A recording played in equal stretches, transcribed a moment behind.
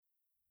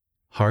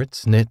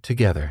Hearts Knit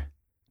Together,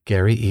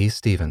 Gary E.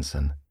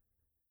 Stevenson.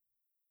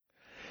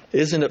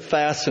 Isn't it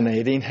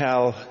fascinating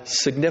how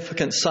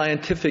significant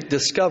scientific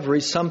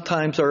discoveries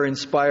sometimes are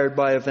inspired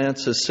by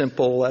events as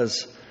simple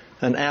as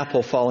an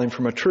apple falling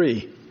from a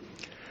tree?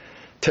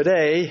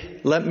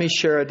 Today, let me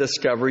share a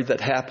discovery that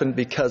happened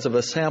because of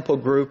a sample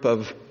group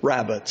of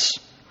rabbits.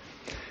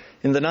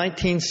 In the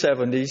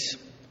 1970s,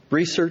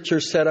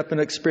 researchers set up an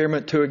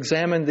experiment to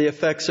examine the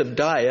effects of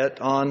diet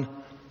on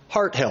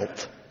heart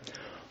health.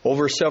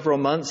 Over several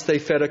months, they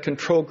fed a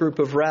control group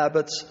of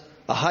rabbits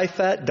a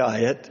high-fat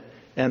diet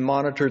and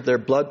monitored their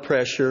blood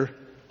pressure,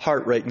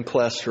 heart rate, and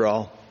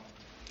cholesterol.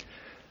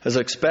 As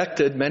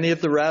expected, many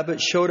of the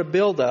rabbits showed a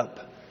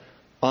buildup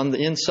on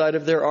the inside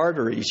of their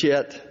arteries,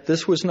 yet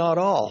this was not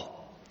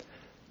all.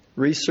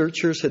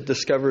 Researchers had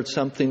discovered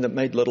something that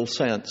made little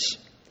sense.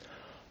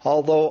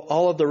 Although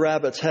all of the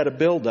rabbits had a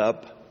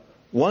buildup,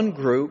 one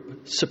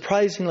group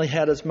surprisingly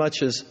had as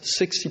much as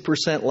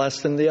 60% less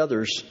than the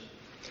others.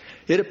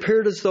 It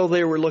appeared as though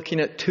they were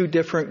looking at two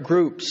different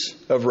groups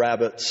of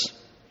rabbits.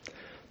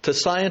 To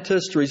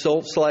scientists,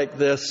 results like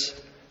this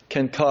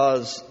can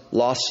cause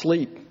lost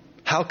sleep.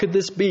 How could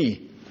this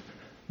be?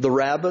 The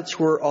rabbits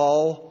were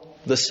all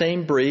the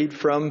same breed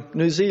from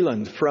New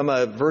Zealand, from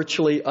a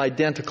virtually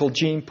identical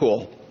gene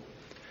pool.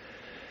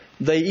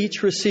 They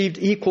each received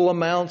equal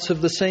amounts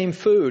of the same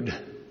food.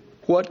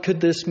 What could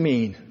this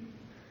mean?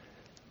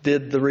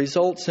 Did the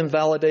results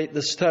invalidate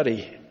the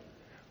study?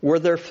 Were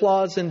there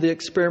flaws in the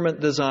experiment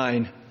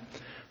design?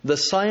 The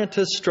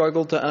scientists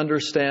struggled to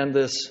understand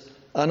this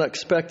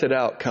unexpected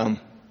outcome.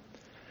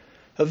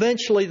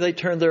 Eventually, they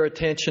turned their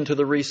attention to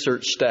the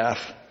research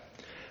staff.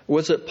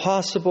 Was it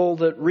possible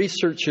that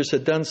researchers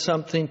had done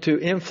something to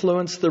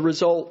influence the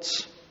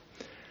results?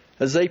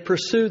 As they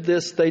pursued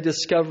this, they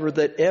discovered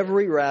that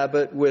every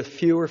rabbit with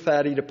fewer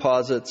fatty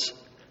deposits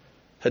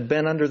had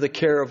been under the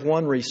care of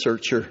one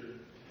researcher.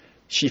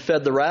 She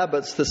fed the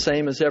rabbits the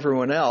same as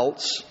everyone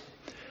else,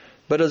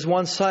 but as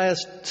one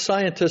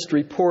scientist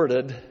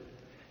reported,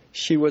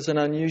 she was an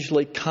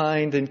unusually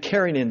kind and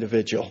caring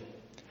individual.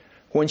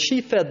 When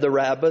she fed the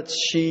rabbits,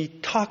 she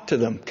talked to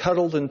them,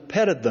 cuddled and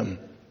petted them.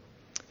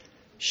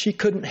 She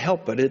couldn't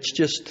help it. It's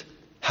just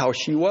how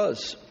she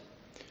was.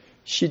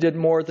 She did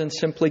more than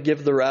simply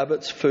give the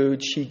rabbits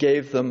food. She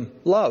gave them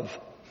love.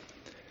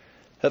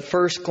 At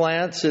first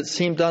glance, it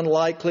seemed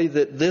unlikely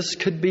that this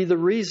could be the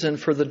reason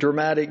for the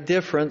dramatic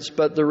difference,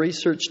 but the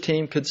research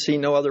team could see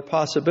no other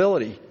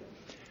possibility.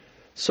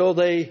 So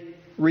they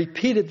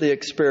repeated the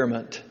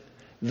experiment,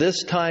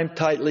 this time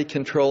tightly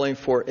controlling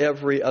for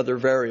every other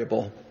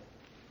variable.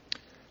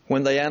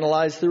 When they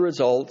analyzed the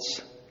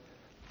results,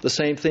 the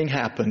same thing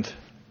happened.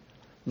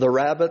 The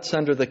rabbits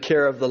under the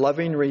care of the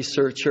loving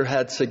researcher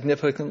had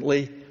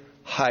significantly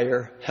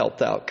higher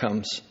health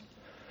outcomes.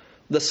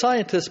 The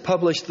scientists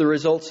published the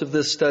results of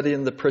this study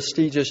in the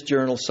prestigious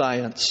journal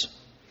Science.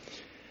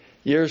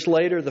 Years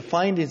later, the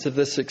findings of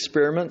this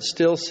experiment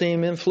still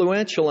seem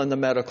influential in the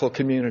medical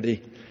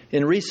community.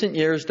 In recent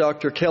years,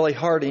 Dr. Kelly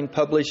Harding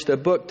published a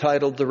book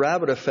titled The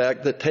Rabbit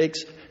Effect that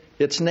takes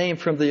its name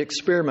from the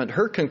experiment.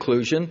 Her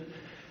conclusion: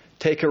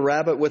 take a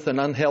rabbit with an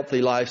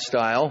unhealthy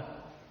lifestyle,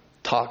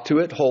 talk to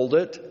it, hold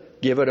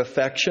it, give it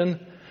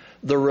affection.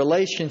 The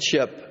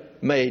relationship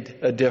made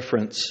a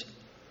difference,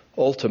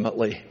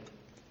 ultimately.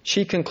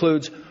 She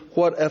concludes,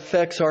 what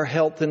affects our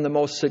health in the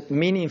most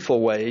meaningful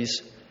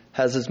ways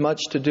has as much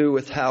to do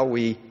with how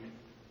we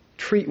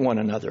treat one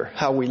another,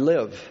 how we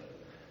live,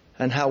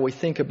 and how we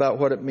think about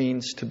what it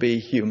means to be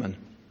human.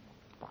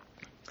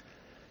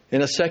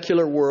 In a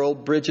secular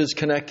world, bridges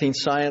connecting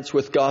science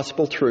with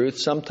gospel truth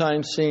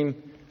sometimes seem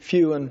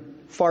few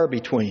and far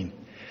between.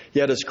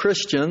 Yet as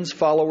Christians,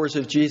 followers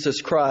of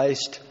Jesus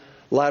Christ,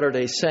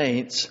 Latter-day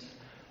Saints,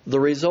 the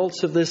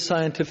results of this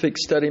scientific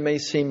study may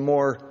seem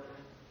more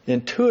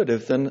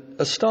intuitive than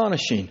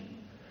astonishing.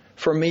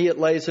 For me, it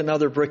lays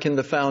another brick in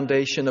the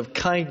foundation of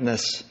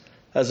kindness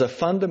as a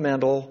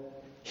fundamental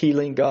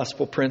healing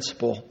gospel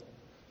principle,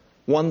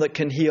 one that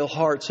can heal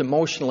hearts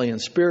emotionally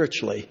and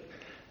spiritually,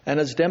 and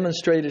is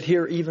demonstrated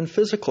here even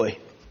physically.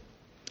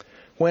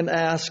 When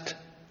asked,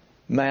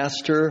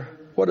 Master,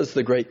 what is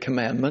the great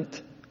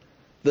commandment?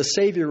 The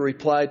Savior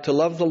replied, to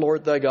love the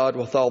Lord thy God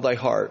with all thy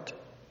heart,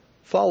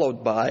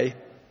 followed by,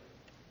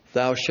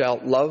 thou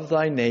shalt love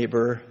thy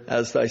neighbor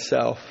as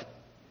thyself.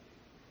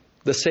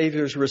 The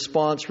Savior's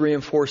response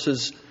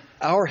reinforces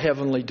our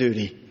heavenly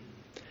duty.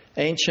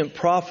 Ancient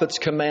prophets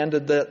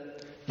commanded that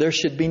there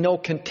should be no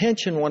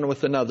contention one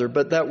with another,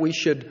 but that we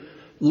should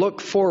look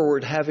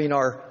forward having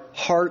our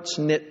hearts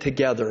knit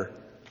together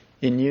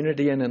in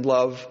unity and in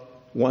love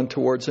one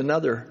towards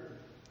another.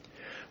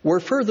 We're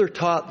further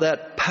taught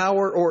that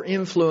power or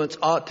influence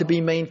ought to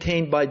be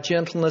maintained by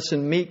gentleness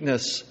and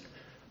meekness,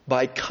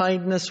 by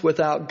kindness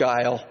without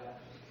guile.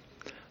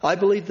 I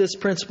believe this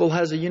principle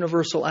has a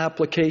universal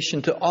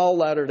application to all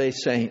Latter-day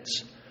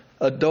Saints,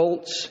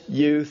 adults,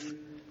 youth,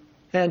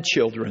 and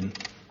children.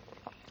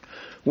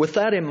 With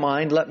that in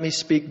mind, let me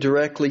speak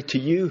directly to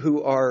you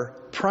who are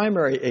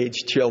primary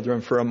age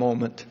children for a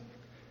moment.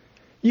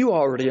 You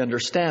already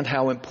understand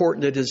how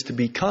important it is to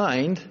be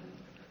kind.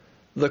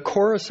 The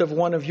chorus of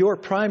one of your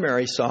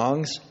primary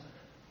songs,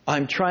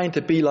 I'm trying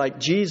to be like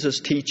Jesus,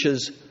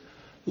 teaches,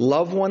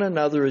 love one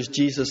another as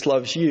Jesus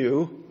loves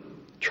you.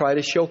 Try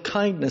to show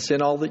kindness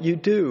in all that you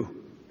do.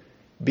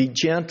 Be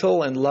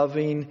gentle and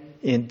loving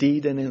in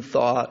deed and in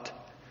thought.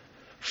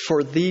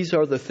 For these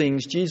are the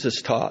things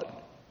Jesus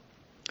taught.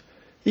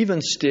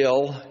 Even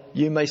still,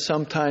 you may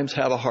sometimes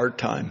have a hard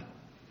time.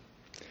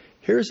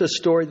 Here's a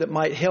story that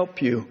might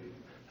help you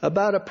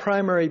about a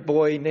primary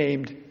boy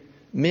named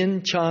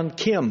Min Chan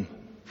Kim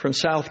from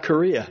South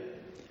Korea.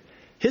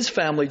 His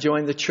family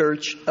joined the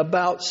church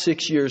about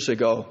 6 years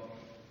ago.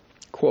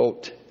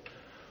 Quote,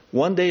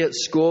 one day at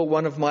school,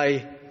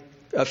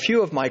 a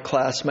few of my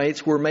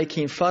classmates were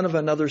making fun of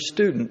another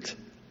student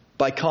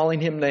by calling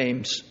him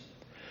names.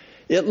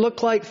 It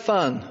looked like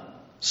fun,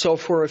 so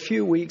for a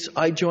few weeks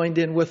I joined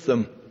in with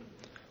them.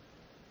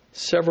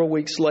 Several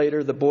weeks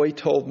later, the boy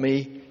told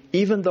me,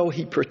 even though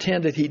he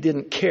pretended he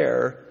didn't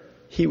care,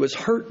 he was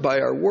hurt by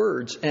our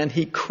words, and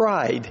he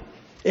cried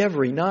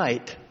every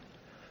night.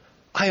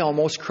 I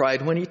almost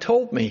cried when he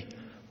told me.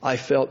 I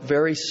felt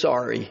very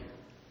sorry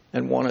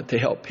and wanted to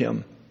help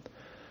him.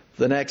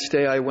 The next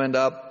day I went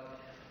up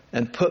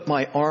and put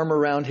my arm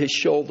around his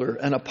shoulder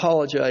and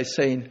apologized,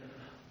 saying,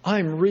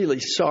 I'm really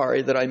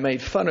sorry that I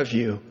made fun of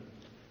you.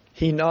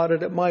 He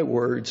nodded at my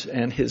words,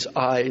 and his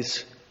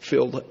eyes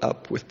filled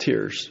up with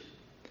tears.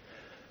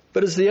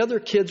 But the other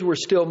kids were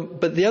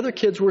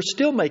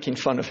still making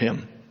fun of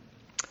him.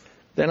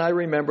 Then I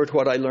remembered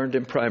what I learned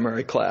in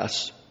primary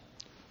class.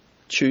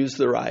 Choose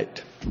the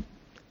right.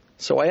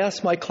 So I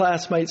asked my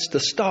classmates to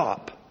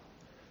stop.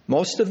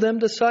 Most of them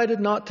decided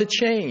not to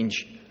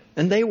change,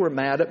 and they were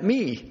mad at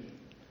me.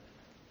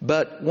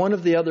 But one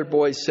of the other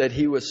boys said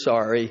he was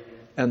sorry,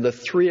 and the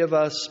three of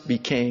us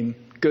became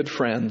good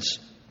friends.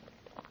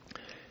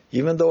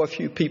 Even though a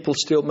few people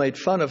still made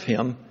fun of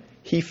him,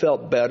 he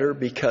felt better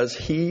because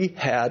he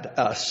had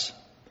us.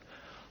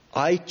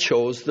 I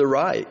chose the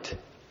right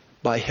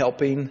by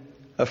helping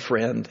a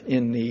friend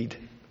in need.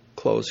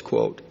 Close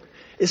quote.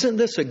 Isn't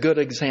this a good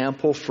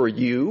example for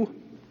you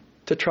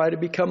to try to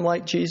become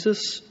like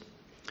Jesus?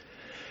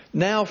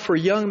 Now, for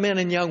young men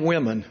and young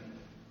women,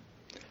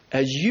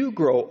 as you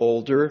grow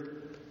older,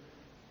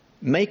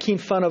 making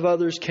fun of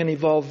others can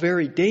evolve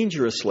very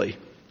dangerously.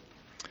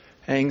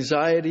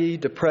 Anxiety,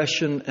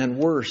 depression, and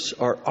worse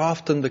are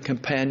often the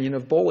companion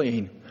of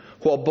bullying.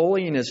 While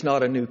bullying is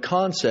not a new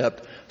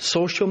concept,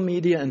 social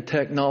media and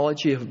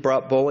technology have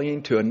brought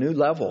bullying to a new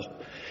level.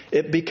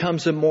 It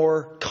becomes a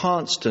more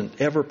constant,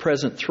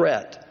 ever-present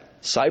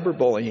threat,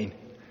 cyberbullying.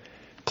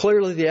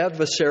 Clearly, the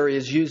adversary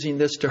is using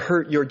this to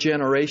hurt your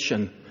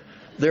generation.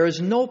 There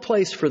is no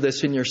place for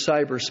this in your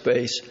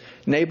cyberspace,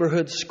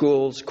 neighborhoods,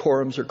 schools,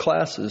 quorums, or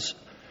classes.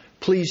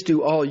 Please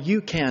do all you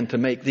can to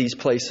make these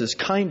places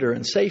kinder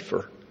and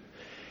safer.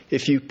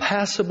 If you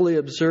passively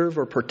observe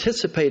or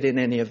participate in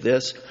any of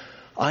this,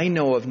 I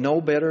know of no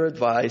better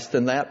advice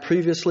than that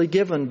previously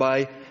given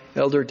by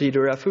Elder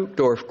Dieter F.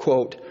 Uchtdorf,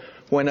 quote,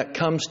 when it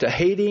comes to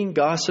hating,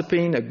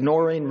 gossiping,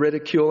 ignoring,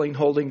 ridiculing,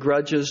 holding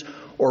grudges,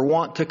 or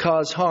want to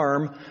cause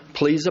harm,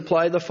 please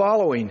apply the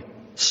following.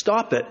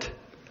 Stop it.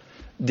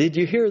 Did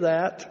you hear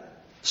that?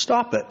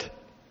 Stop it.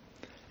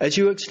 As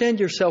you extend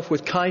yourself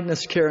with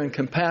kindness, care, and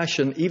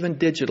compassion, even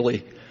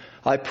digitally,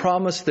 I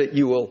promise that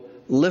you will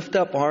lift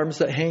up arms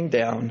that hang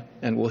down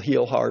and will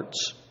heal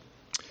hearts.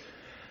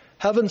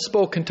 Having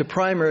spoken to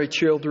primary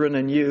children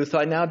and youth,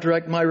 I now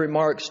direct my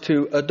remarks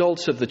to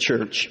adults of the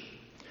church.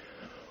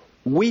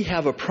 We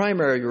have a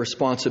primary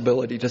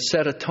responsibility to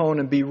set a tone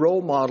and be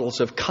role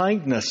models of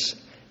kindness,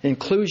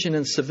 inclusion,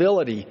 and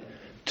civility,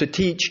 to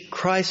teach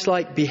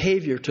Christ-like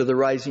behavior to the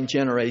rising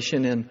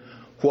generation in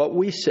what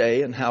we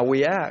say and how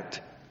we act.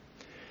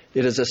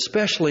 It is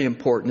especially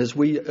important as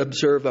we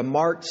observe a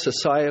marked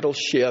societal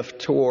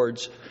shift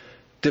towards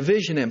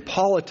division in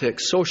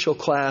politics, social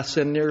class,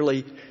 and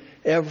nearly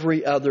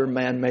every other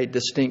man-made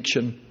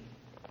distinction.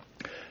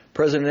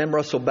 President M.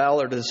 Russell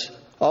Ballard has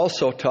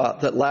also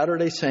taught that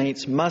Latter-day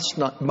Saints must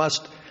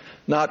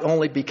not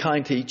only be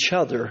kind to each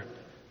other,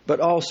 but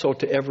also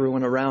to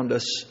everyone around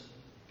us.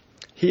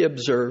 He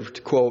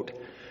observed, quote,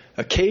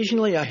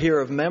 occasionally I hear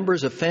of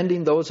members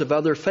offending those of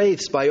other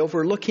faiths by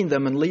overlooking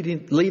them and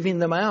leaving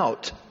them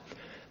out.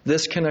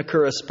 This can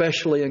occur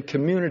especially in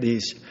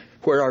communities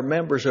where our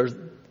members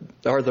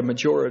are the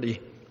majority.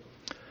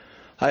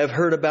 I have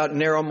heard about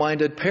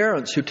narrow-minded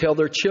parents who tell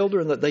their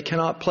children that they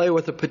cannot play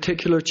with a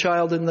particular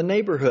child in the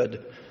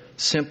neighborhood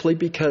simply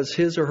because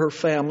his or her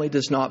family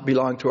does not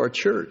belong to our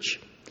church.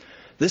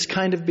 This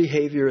kind of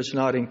behavior is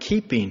not in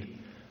keeping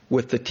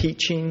with the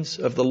teachings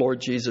of the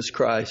Lord Jesus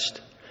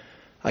Christ.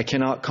 I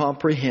cannot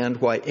comprehend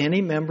why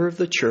any member of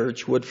the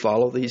church would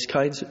allow these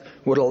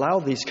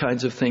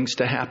kinds of things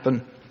to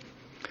happen.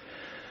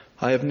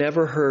 I have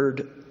never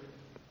heard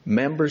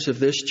members of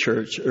this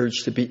church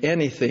urged to be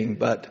anything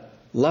but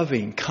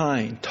loving,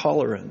 kind,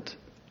 tolerant,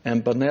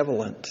 and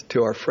benevolent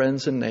to our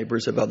friends and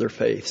neighbors of other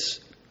faiths.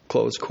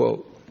 Close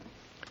quote.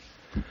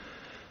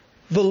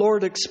 The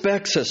Lord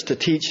expects us to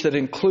teach that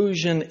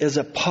inclusion is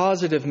a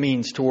positive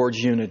means towards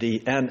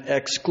unity and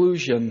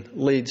exclusion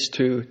leads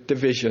to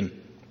division.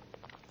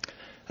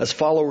 As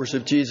followers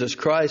of Jesus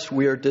Christ,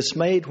 we are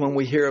dismayed when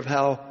we hear of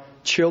how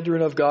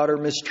children of God are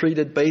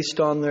mistreated based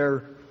on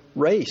their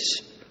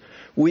race.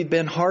 We've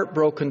been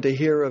heartbroken to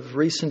hear of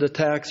recent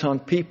attacks on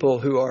people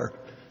who are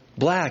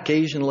Black,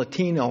 Asian,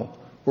 Latino,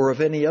 or of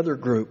any other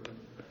group.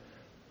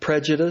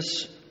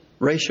 Prejudice,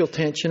 racial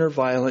tension, or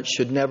violence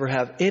should never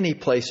have any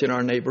place in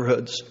our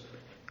neighborhoods,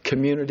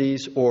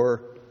 communities,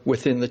 or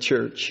within the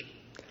church.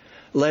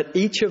 Let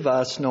each of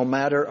us, no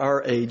matter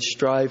our age,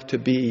 strive to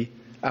be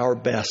our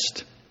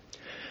best.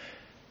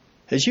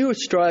 As you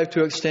strive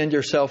to extend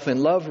yourself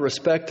in love,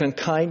 respect, and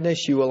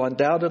kindness, you will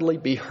undoubtedly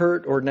be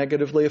hurt or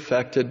negatively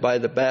affected by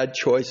the bad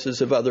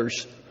choices of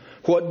others.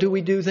 What do we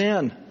do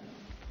then?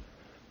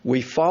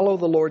 We follow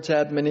the Lord's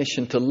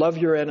admonition to love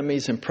your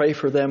enemies and pray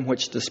for them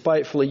which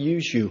despitefully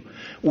use you.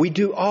 We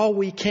do all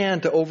we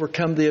can to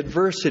overcome the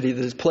adversity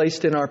that is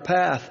placed in our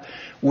path.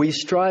 We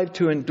strive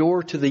to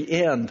endure to the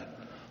end,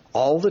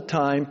 all the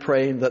time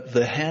praying that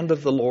the hand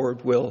of the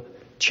Lord will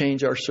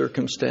change our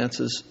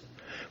circumstances.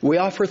 We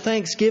offer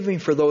thanksgiving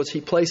for those He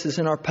places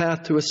in our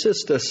path to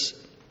assist us.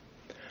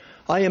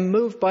 I am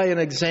moved by an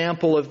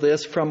example of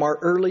this from our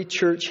early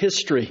church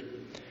history.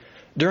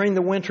 During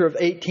the winter of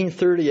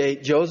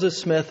 1838, Joseph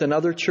Smith and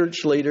other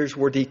church leaders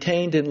were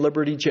detained in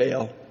Liberty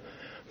Jail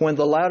when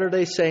the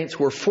Latter-day Saints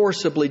were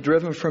forcibly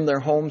driven from their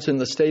homes in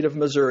the state of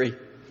Missouri.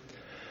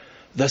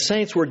 The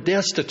saints were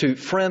destitute,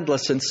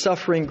 friendless, and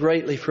suffering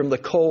greatly from the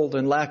cold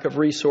and lack of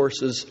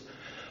resources.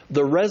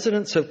 The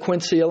residents of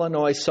Quincy,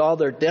 Illinois saw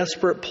their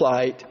desperate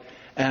plight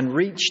and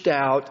reached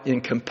out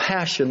in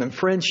compassion and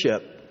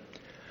friendship.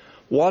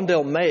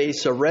 Wandell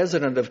Mace, a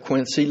resident of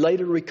Quincy,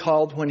 later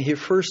recalled when he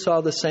first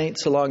saw the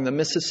saints along the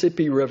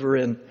Mississippi River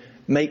in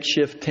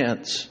makeshift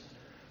tents.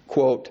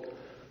 Quote,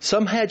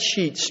 "Some had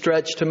sheets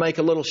stretched to make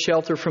a little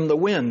shelter from the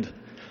wind.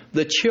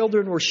 The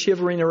children were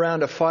shivering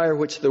around a fire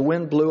which the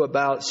wind blew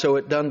about, so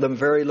it done them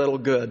very little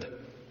good.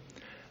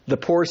 The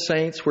poor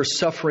saints were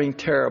suffering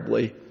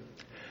terribly.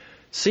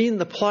 Seeing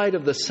the plight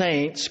of the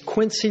saints,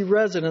 Quincy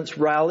residents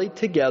rallied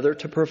together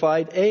to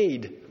provide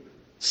aid,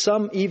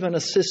 some even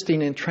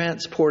assisting in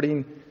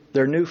transporting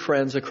their new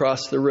friends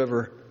across the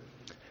river."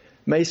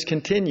 Mace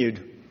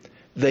continued,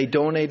 "They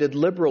donated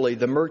liberally,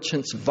 the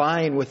merchants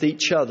vying with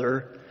each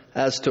other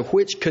as to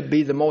which could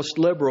be the most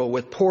liberal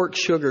with pork,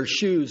 sugar,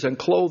 shoes, and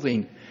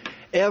clothing,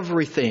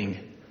 everything,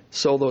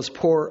 so those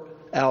poor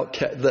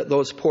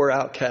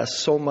outcasts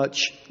so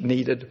much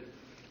needed."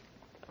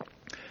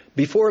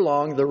 Before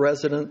long, the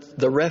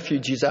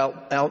refugees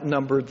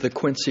outnumbered the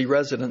Quincy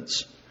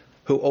residents,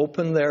 who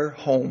opened their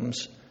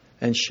homes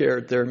and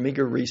shared their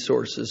meager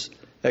resources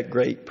at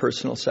great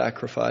personal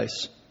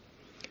sacrifice.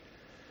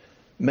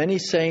 Many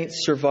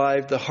saints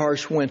survived the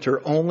harsh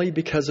winter only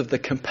because of the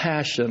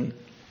compassion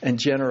and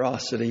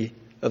generosity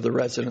of the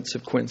residents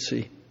of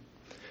Quincy.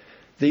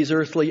 These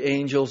earthly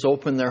angels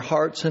opened their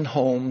hearts and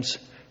homes,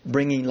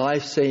 bringing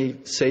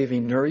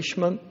life-saving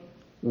nourishment,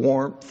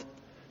 warmth,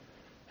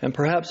 and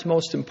perhaps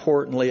most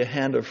importantly, a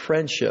hand of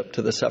friendship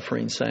to the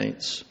suffering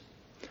saints.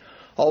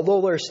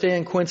 Although their stay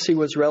in Quincy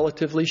was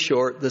relatively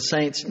short, the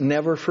saints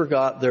never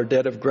forgot their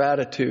debt of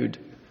gratitude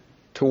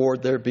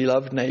toward their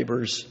beloved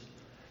neighbors,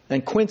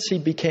 and Quincy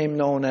became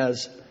known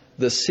as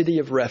the City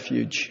of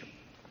Refuge.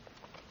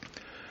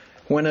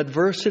 When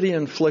adversity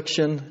and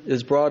affliction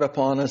is brought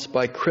upon us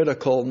by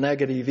critical,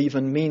 negative,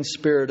 even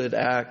mean-spirited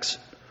acts,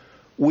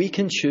 we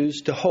can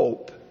choose to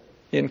hope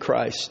in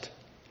Christ.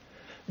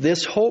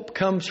 This hope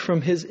comes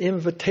from His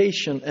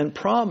invitation and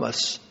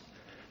promise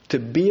to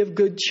be of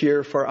good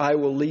cheer, for I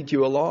will lead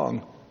you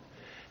along,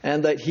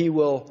 and that He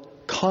will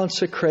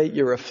consecrate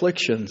your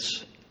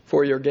afflictions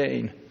for your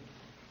gain.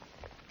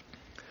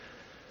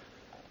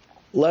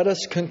 Let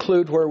us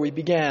conclude where we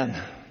began.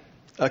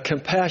 A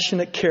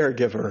compassionate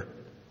caregiver,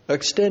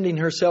 extending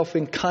herself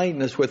in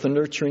kindness with a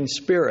nurturing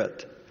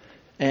spirit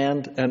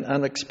and an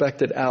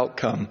unexpected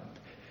outcome,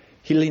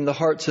 healing the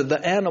hearts of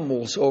the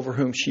animals over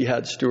whom she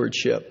had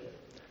stewardship.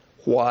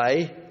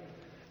 Why?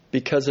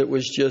 Because it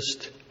was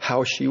just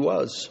how she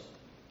was.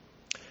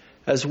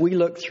 As we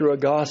look through a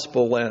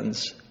gospel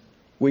lens,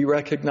 we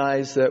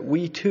recognize that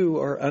we too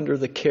are under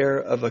the care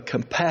of a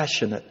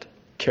compassionate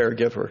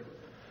caregiver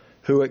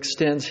who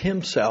extends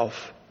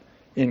himself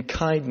in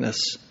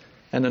kindness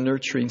and a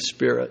nurturing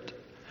spirit.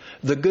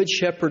 The Good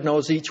Shepherd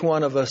knows each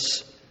one of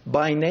us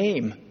by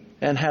name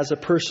and has a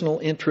personal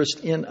interest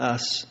in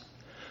us.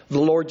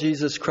 The Lord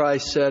Jesus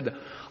Christ said,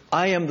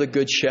 "I am the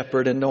Good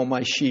Shepherd and know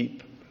my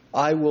sheep.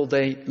 I will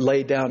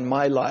lay down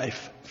my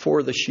life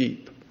for the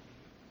sheep."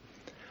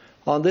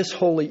 On this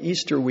holy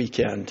Easter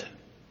weekend,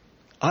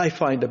 I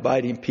find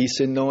abiding peace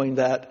in knowing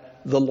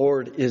that the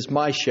Lord is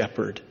my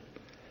shepherd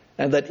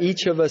and that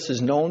each of us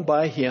is known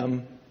by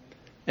Him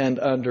and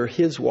under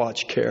His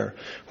watch care.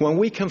 When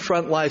we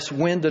confront life's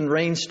wind and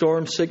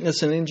rainstorm,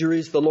 sickness and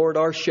injuries, the Lord,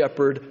 our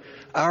shepherd,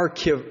 our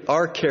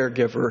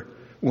caregiver,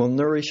 will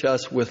nourish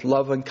us with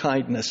love and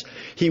kindness.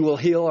 He will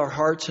heal our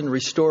hearts and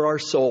restore our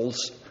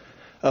souls.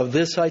 Of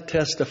this I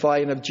testify,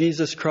 and of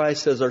Jesus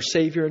Christ as our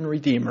Savior and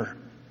Redeemer.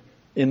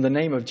 In the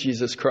name of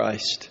Jesus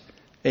Christ,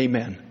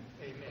 amen.